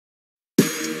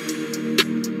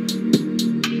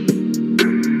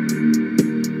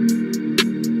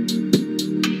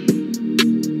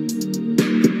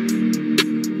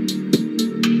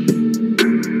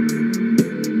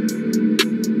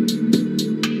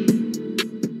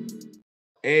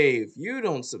Hey, if you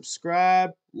don't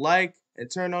subscribe, like, and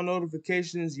turn on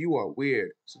notifications, you are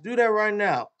weird. So do that right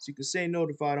now so you can stay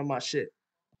notified on my shit.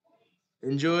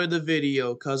 Enjoy the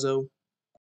video, cuzzo.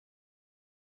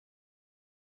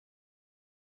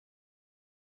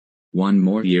 One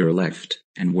more year left,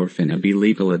 and we're finna be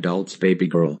legal adults, baby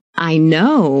girl. I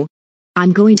know.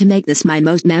 I'm going to make this my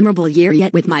most memorable year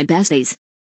yet with my besties.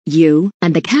 You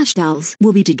and the cash dolls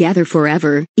will be together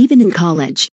forever, even in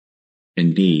college.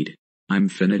 Indeed. I'm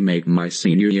finna make my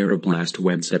senior year a blast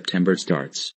when September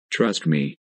starts. Trust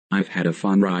me. I've had a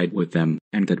fun ride with them,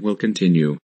 and that will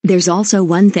continue. There's also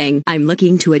one thing I'm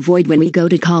looking to avoid when we go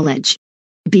to college.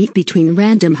 Beef between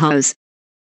random hoes.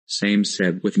 Same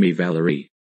said with me, Valerie.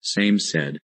 Same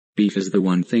said. Beef is the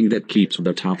one thing that keeps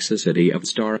the toxicity of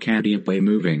𝓧-𝓵𝓸𝓼𝓲𝓿𝓮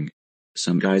moving.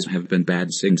 Some guys have been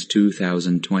bad since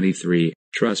 2023,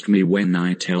 trust me when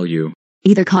I tell you.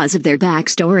 Either cause of their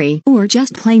backstory or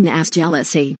just plain ass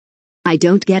jealousy. I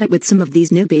don't get it with some of these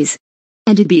newbies.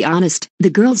 And to be honest, the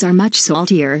girls are much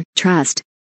saltier, trust.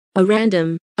 A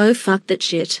random, oh fuck that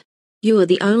shit. You are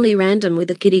the only random with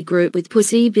a kitty group with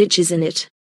pussy bitches in it.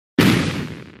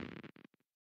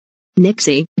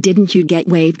 Nixie, didn't you get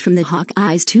waived from the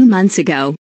Hawkeyes 2 months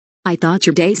ago? I thought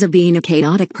your days of being a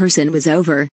chaotic person was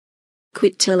over.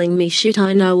 Quit telling me shit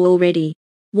I know already.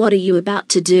 What are you about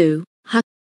to do, huh?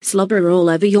 Slobber all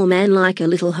over your man like a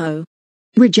little hoe.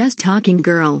 We're just talking,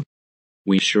 girl.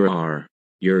 We sure are.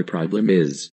 Your problem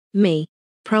is... Me.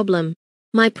 Problem.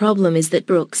 My problem is that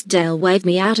Brooksdale waved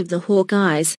me out of the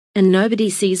Hawkeyes, and nobody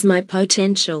sees my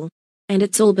potential. And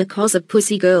it's all because of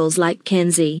pussy girls like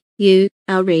Kenzie, you,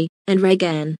 𝓧-𝓵𝓸𝓼𝓲𝓿𝓮, and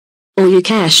𝓵-𝓮. All you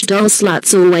cash doll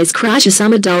sluts always crush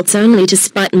some adults only to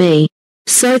spite me.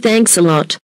 So thanks a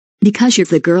lot. Because you're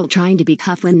the girl trying to be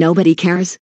tough when nobody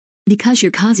cares. Because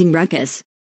you're causing ruckus.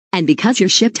 And because you're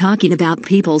shit talking about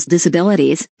people's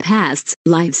disabilities, pasts,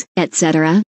 lives,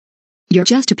 etc. You're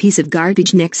just a piece of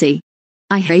garbage, Nixie.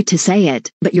 I hate to say it,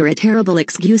 but you're a terrible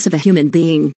excuse of a human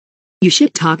being. You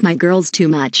shit talk my girls too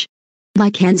much.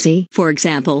 Like Kenzie, for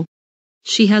example.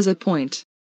 She has a point.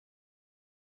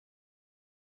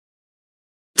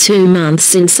 2 months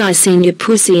since I seen your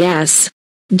pussy ass.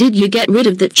 Did you get rid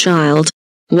of that child?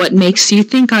 What makes you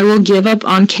think I will give up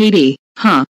on Katie,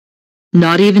 huh?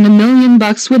 Not even $1 million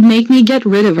would make me get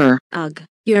rid of her. Ugh,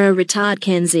 you're a retard,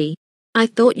 Kenzie. I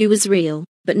thought you was real,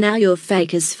 but now you're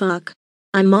fake as fuck.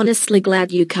 I'm honestly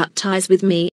glad you cut ties with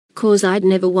me, cause I'd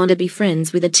never want to be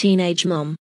friends with a teenage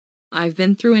mom. I've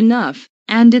been through enough,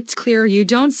 and it's clear you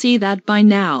don't see that by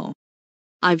now.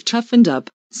 I've toughened up,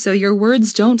 so your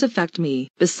words don't affect me.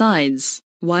 Besides,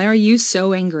 why are you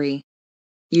so angry?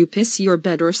 You piss your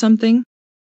bed or something?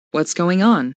 What's going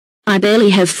on? I barely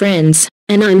have friends,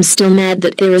 and I'm still mad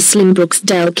that Slim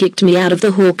Brooksdale kicked me out of the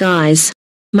Hawkeyes.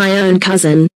 My own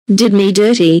cousin did me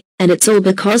dirty, and it's all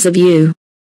because of you.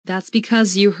 That's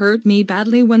because you hurt me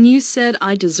badly when you said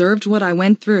I deserved what I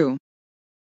went through.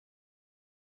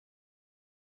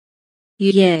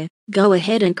 Yeah, go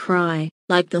ahead and cry,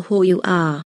 like the whore you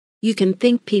are. You can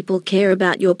think people care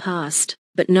about your past,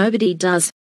 but nobody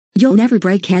does. You'll never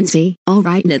break Kenzie,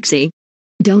 alright Nixie?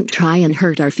 Don't try and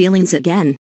hurt our feelings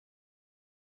again.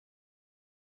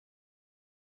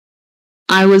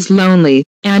 I was lonely,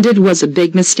 and it was a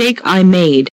big mistake I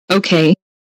made, okay?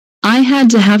 I had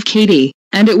to have Katie,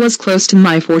 and it was close to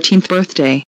my 14th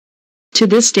birthday. To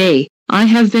this day, I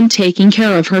have been taking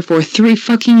care of her for 3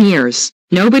 fucking years.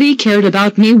 Nobody cared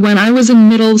about me when I was in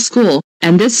middle school,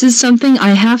 and this is something I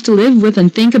have to live with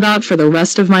and think about for the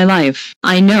rest of my life.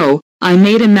 I know, I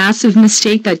made a massive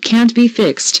mistake that can't be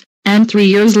fixed, and 3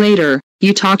 years later,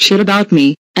 you talk shit about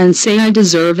me, and say I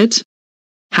deserve it?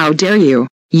 How dare you?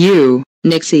 You,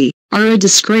 Nixie, are a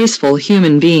disgraceful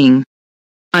human being.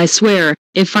 I swear,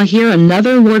 if I hear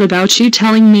another word about you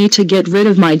telling me to get rid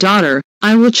of my daughter,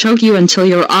 I will choke you until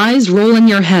your eyes roll in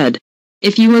your head.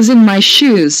 If you was in my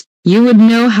shoes, you would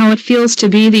know how it feels to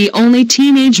be the only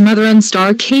teenage mother in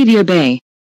𝓧-𝓵𝓸𝓼𝓲𝓿𝓮.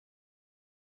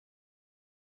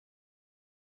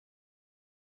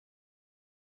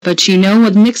 But you know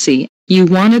what, Nixie, you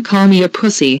wanna call me a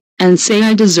pussy, and say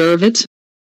I deserve it?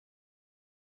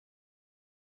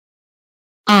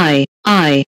 I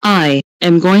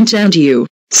am going to end you.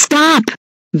 Stop!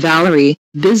 Valerie,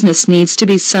 business needs to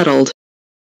be settled.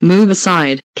 Move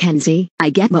aside. Kenzie, I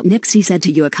get what Nixie said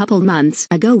to you a couple months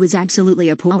ago was absolutely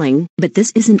appalling, but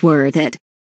this isn't worth it.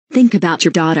 Think about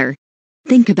your daughter.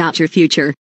 Think about your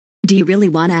future. Do you really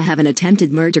want to have an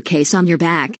attempted murder case on your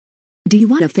back? Do you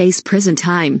want to face prison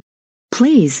time?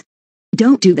 Please.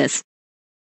 Don't do this.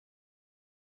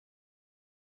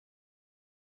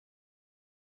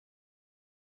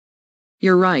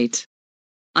 You're right.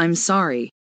 I'm sorry.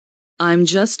 I'm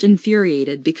just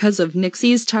infuriated because of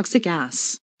Nixie's toxic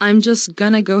ass. I'm just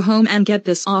gonna go home and get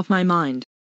this off my mind.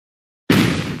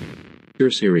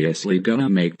 You're seriously gonna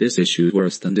make this issue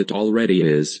worse than it already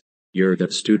is. You're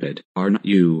that stupid, aren't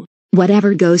you?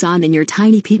 Whatever goes on in your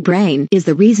tiny pea brain is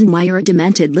the reason why you're a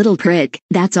demented little prick.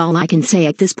 That's all I can say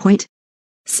at this point.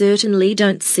 Certainly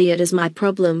don't see it as my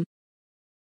problem.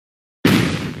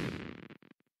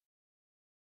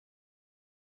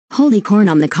 Holy corn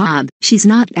on the cob, she's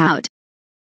not out.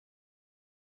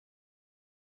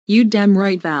 You damn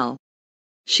right, Val.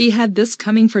 She had this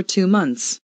coming for 2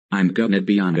 months. I'm gonna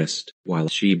be honest, while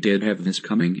she did have this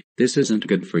coming, this isn't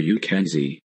good for you,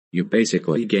 Kenzie. You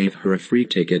basically gave her a free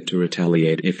ticket to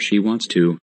retaliate if she wants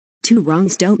to. 2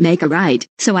 wrongs don't make a right,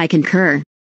 so I concur.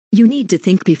 You need to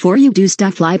think before you do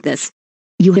stuff like this.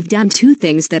 You have done 2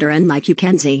 things that are unlike you,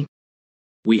 Kenzie.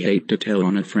 We hate to tell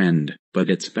on a friend, but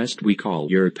it's best we call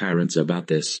your parents about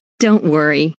this. Don't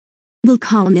worry. We'll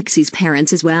call Nixie's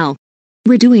parents as well.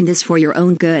 We're doing this for your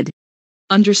own good.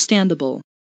 Understandable.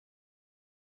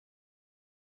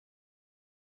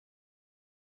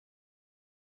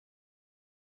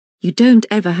 You don't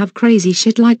ever have crazy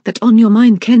shit like that on your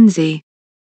mind, Kenzie.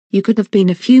 You could have been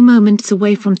a few moments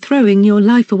away from throwing your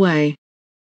life away.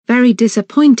 Very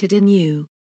disappointed in you.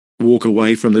 Walk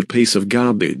away from that piece of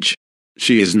garbage.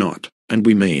 She is not, and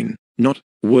we mean, not,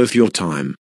 worth your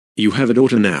time. You have a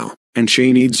daughter now, and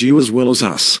she needs you as well as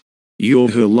us.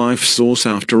 You're her life source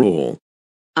after all.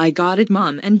 I got it,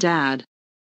 Mom and Dad.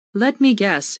 Let me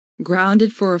guess,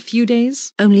 grounded for a few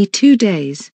days? Only 2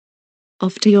 days.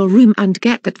 Off to your room and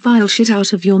get that vile shit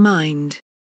out of your mind.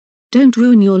 Don't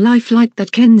ruin your life like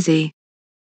that, Kenzie.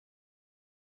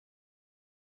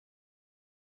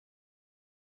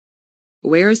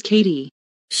 Where's Katie?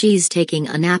 She's taking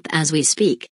a nap as we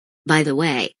speak. By the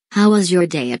way, how was your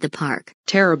day at the park?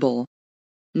 Terrible.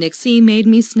 Nixie made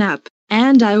me snap,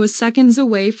 and I was seconds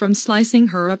away from slicing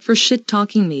her up for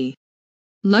shit-talking me.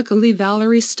 Luckily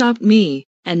Valerie stopped me,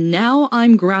 and now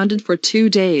I'm grounded for 2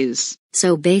 days.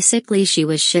 So basically she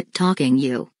was shit-talking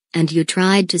you, and you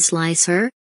tried to slice her?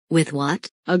 With what?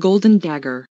 A golden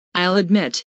dagger. I'll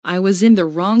admit, I was in the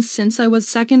wrong since I was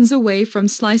seconds away from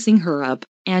slicing her up,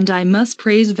 and I must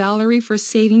praise Valerie for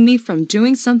saving me from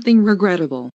doing something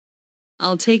regrettable.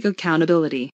 I'll take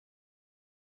accountability.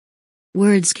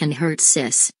 Words can hurt,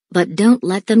 sis, but don't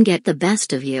let them get the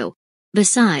best of you.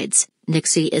 Besides,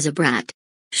 Nixie is a brat.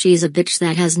 She's a bitch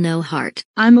that has no heart.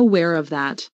 I'm aware of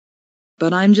that.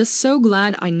 But I'm just so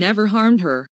glad I never harmed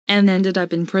her, and ended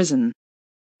up in prison.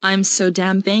 I'm so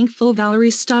damn thankful Valerie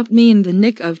stopped me in the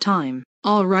nick of time.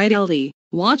 Alright Ellie,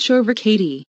 watch over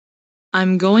Katie.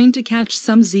 I'm going to catch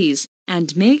some Z's,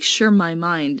 and make sure my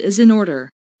mind is in order.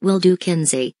 Will do,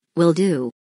 Kenzie, will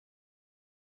do.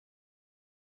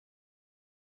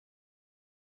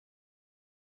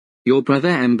 Your brother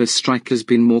Amber Strike has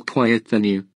been more quiet than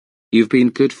you. You've been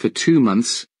good for 2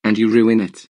 months, and you ruin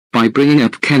it by bringing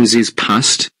up Kenzie's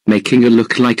past, making her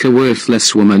look like a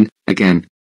worthless woman, again.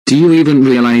 Do you even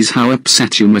realize how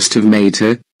upset you must have made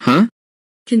her, huh?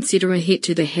 Consider a hit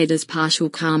to the head as partial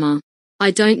karma.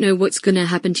 I don't know what's gonna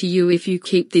happen to you if you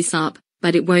keep this up,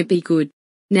 but it won't be good.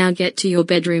 Now get to your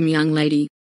bedroom, young lady.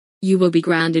 You will be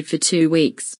grounded for 2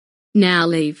 weeks. Now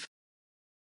leave.